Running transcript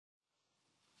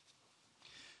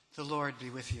The Lord be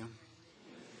with you.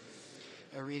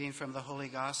 A reading from the Holy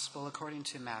Gospel according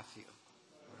to Matthew.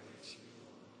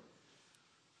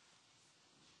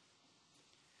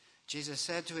 Jesus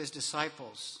said to his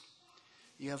disciples,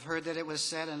 "You have heard that it was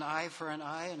said, an eye for an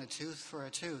eye and a tooth for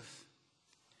a tooth.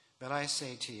 But I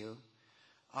say to you,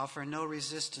 offer no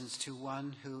resistance to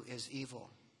one who is evil.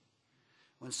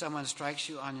 When someone strikes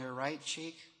you on your right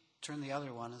cheek, turn the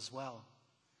other one as well.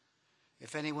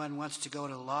 If anyone wants to go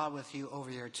to law with you over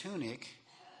your tunic,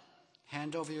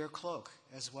 hand over your cloak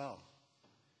as well.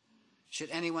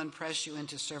 Should anyone press you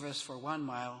into service for 1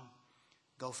 mile,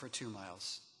 go for 2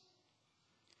 miles.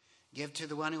 Give to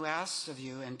the one who asks of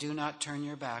you, and do not turn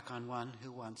your back on one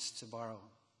who wants to borrow.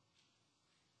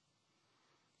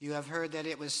 You have heard that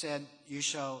it was said, you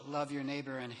shall love your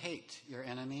neighbor and hate your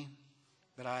enemy.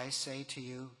 But I say to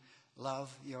you,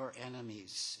 love your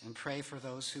enemies and pray for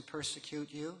those who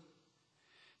persecute you,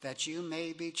 that you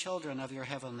may be children of your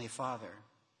heavenly Father.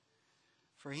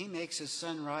 For he makes his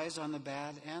sun rise on the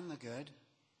bad and the good,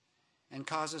 and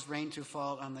causes rain to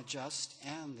fall on the just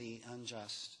and the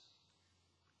unjust.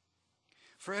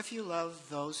 For if you love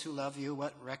those who love you,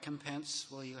 what recompense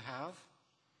will you have?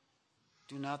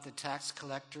 Do not the tax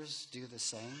collectors do the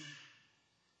same?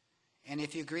 And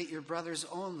if you greet your brothers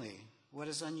only, what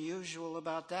is unusual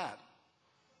about that?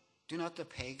 Do not the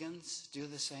pagans do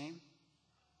the same?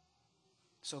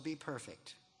 So be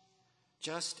perfect,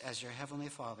 just as your heavenly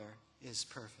Father is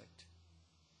perfect."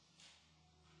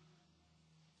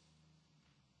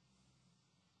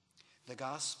 The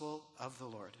Gospel of the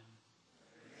Lord.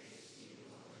 Praise to you,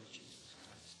 Lord Jesus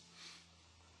Christ.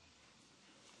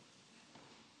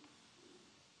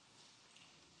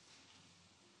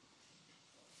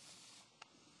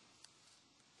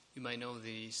 You might know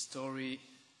the story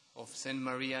of Saint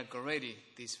Maria Goretti,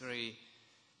 this very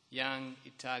young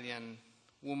Italian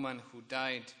woman who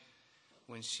died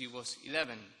when she was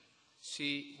 11.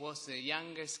 She was the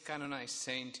youngest canonized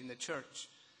saint in the church.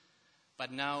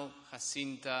 But now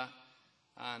Jacinta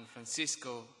and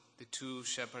Francisco, the two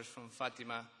shepherds from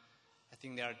Fatima, I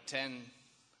think they are 10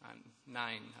 and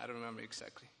 9, I don't remember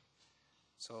exactly.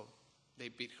 So they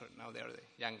beat her, now they are the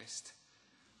youngest.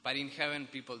 But in heaven,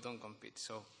 people don't compete.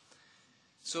 So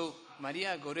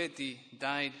Maria Goretti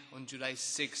died on July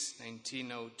 6,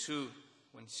 1902,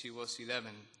 when she was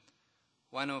 11.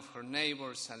 One of her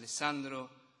neighbors, Alessandro,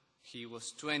 he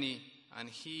was 20, and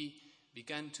he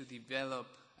began to develop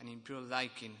an impure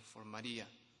liking for Maria.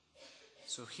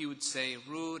 So he would say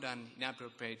rude and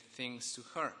inappropriate things to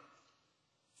her.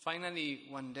 Finally,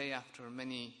 one day, after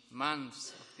many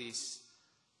months of this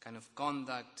kind of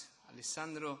conduct,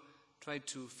 Alessandro tried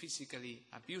to physically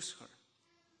abuse her.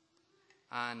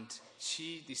 And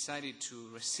she decided to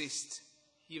resist,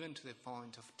 even to the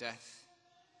point of death.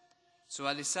 So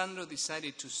Alessandro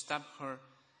decided to stab her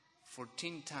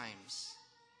 14 times.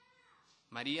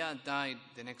 Maria died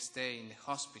the next day in the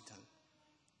hospital.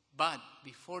 But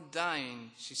before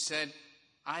dying, she said,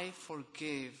 "I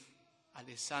forgave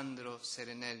Alessandro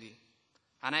Serenelli,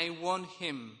 and I want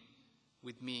him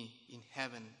with me in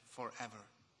heaven forever."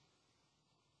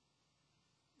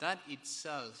 That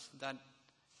itself, that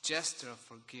gesture of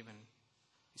forgiveness,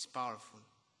 is powerful.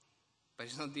 But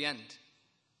it's not the end.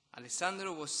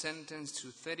 Alessandro was sentenced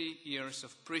to 30 years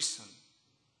of prison.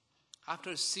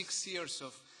 After 6 years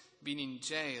of being in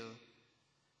jail,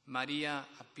 Maria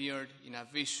appeared in a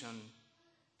vision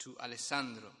to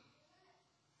Alessandro.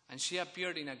 And she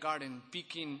appeared in a garden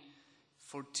picking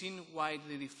 14 white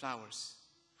lily flowers,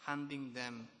 handing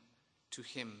them to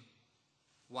him,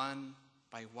 one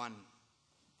by one.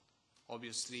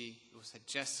 Obviously, it was a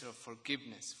gesture of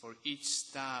forgiveness. For each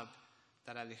stab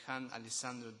that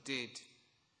Alessandro did,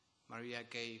 Maria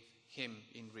gave him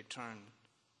in return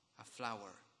a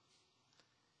flower.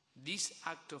 This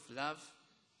act of love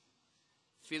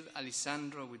filled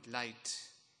Alessandro with light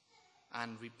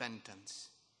and repentance.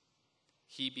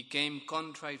 He became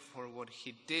contrite for what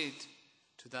he did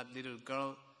to that little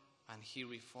girl, and he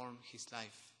reformed his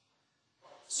life.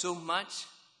 So much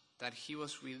that he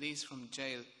was released from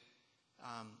jail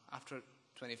after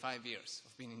 25 years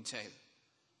of being in jail.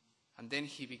 And then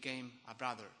he became a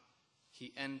brother.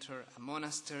 He entered a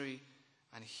monastery,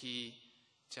 and he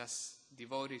just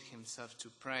devoted himself to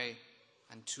pray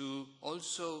and to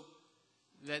also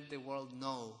let the world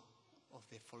know of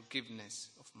the forgiveness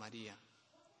of Maria.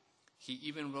 He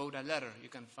even wrote a letter. You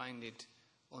can find it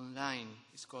online.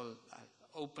 It's called An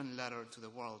Open Letter to the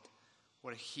World,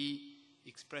 where he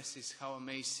expresses how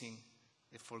amazing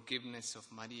the forgiveness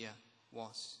of Maria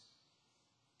was.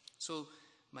 So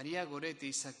Maria Goretti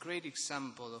is a great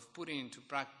example of putting into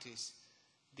practice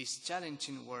these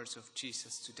challenging words of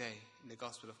Jesus today in the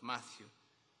Gospel of Matthew.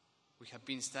 We have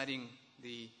been studying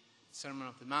the Sermon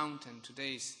on the Mount, and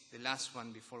today is the last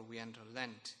one before we enter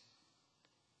Lent.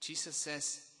 Jesus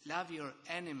says, love your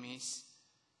enemies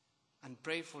and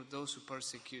pray for those who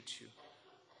persecute you.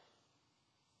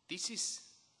 This is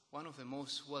one of the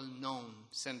most well-known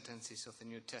sentences of the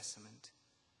New Testament,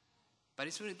 but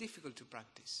it's very difficult to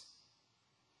practice.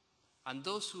 And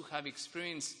those who have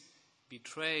experienced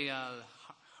betrayal,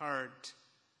 hurt,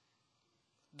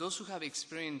 those who have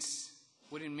experienced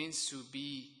what it means to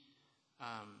be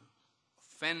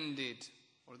offended,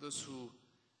 or those who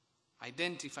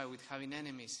identify with having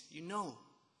enemies, you know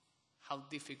how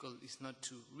difficult it is not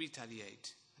to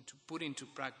retaliate and to put into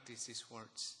practice these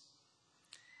words.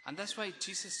 And that's why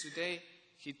Jesus today,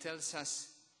 he tells us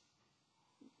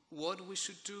what we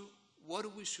should do,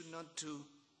 what we should not do,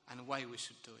 and why we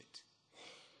should do it.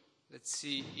 Let's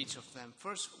see each of them.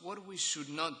 First, what we should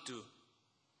not do.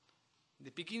 In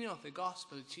the beginning of the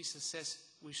gospel, Jesus says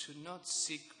we should not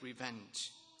seek revenge.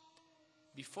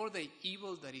 Before the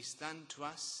evil that is done to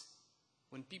us,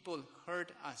 when people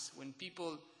hurt us, when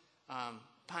people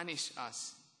punish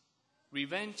us,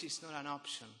 revenge is not an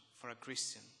option for a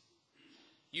Christian.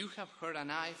 You have heard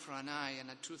an eye for an eye and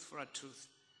a tooth for a tooth.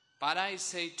 But I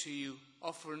say to you,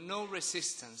 offer no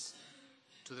resistance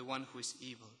to the one who is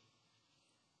evil.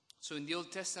 So in the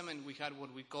Old Testament, we had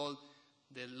what we call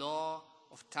the law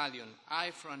of talion, eye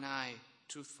for an eye,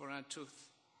 tooth for a tooth.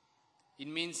 It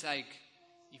means like,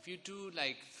 if you do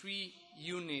like 3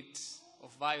 units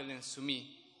of violence to me,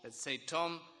 let's say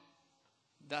Tom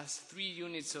does 3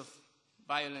 units of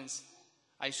violence,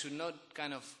 I should not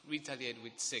kind of retaliate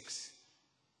with 6.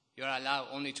 You are allowed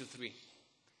only to 3.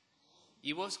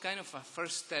 It was kind of a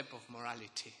first step of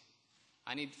morality,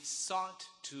 and it sought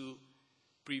to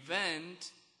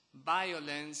prevent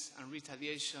violence and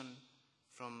retaliation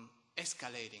from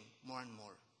escalating more and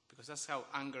more, because that's how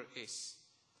anger is.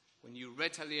 When you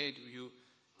retaliate, you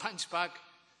punch back,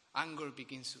 anger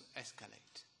begins to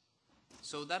escalate.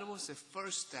 So that was the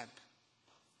first step,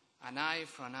 an eye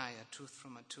for an eye, a tooth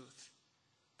from a tooth.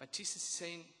 But Jesus is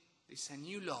saying there's a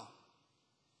new law,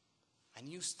 a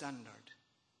new standard.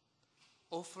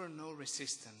 Offer no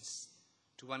resistance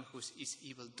to one who is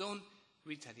evil. Don't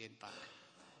retaliate back.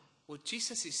 What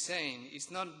Jesus is saying is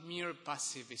not mere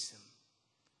pacifism.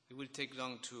 It will take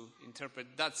long to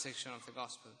interpret that section of the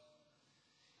gospel.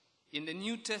 In the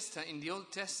New Testament, in the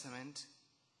Old Testament,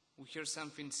 we hear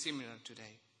something similar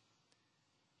today.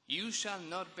 You shall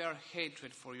not bear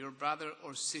hatred for your brother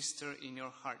or sister in your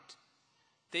heart.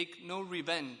 Take no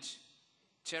revenge.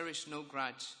 Cherish no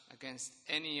grudge against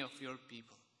any of your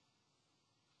people.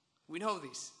 We know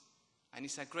this, and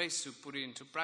it's a grace to put it into practice.